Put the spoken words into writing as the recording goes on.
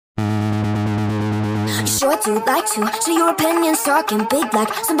sure to like to share your opinions, talking big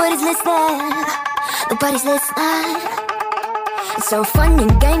like somebody's listening. Nobody's listening. It's so fun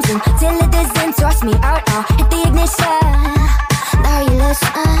and games until it doesn't toss me out. I'll hit the ignition. Now you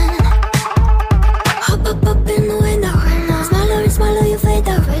listen. Hop up in the window. Smaller and smaller you fade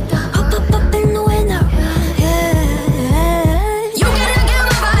out. Hop up in the window.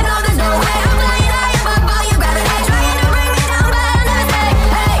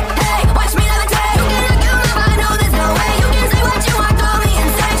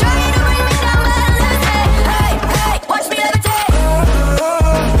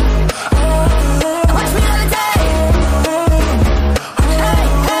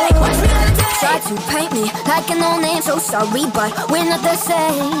 Like an old name, so sorry, but we're not the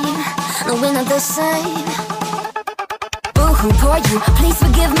same. No, we're not the same. Boo-hoo, poor you, please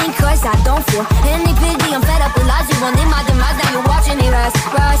forgive me, cause I don't feel any pity. I'm fed up with lies, you wanted my demise. Now you're watching me rise,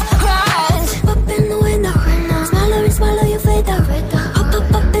 rise, rise. Up in the window, smaller and smaller you fade out.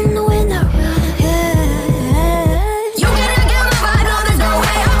 Up in the window, yeah. You cannot get my vibe, no, there's no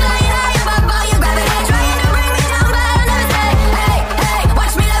way. I'm flying high above all your gravity, trying to bring me down, but I'll never stay. Hey, hey,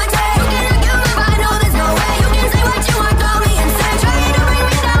 watch me levitate. You cannot get my vibe, no, there's no way. You can say what you want, call me insane, trying to bring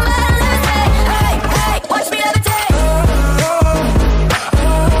me down, but I'll never stay. Hey, hey, watch me levitate.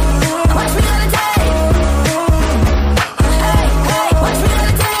 Watch me levitate. Hey, hey, watch me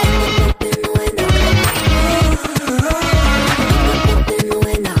levitate. Up in the window. Up in the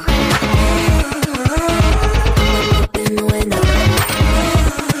window. Up in the window.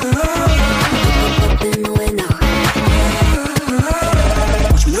 Up in the window.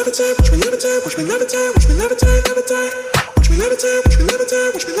 Watch me levitate, watch me levitate, watch me levitate.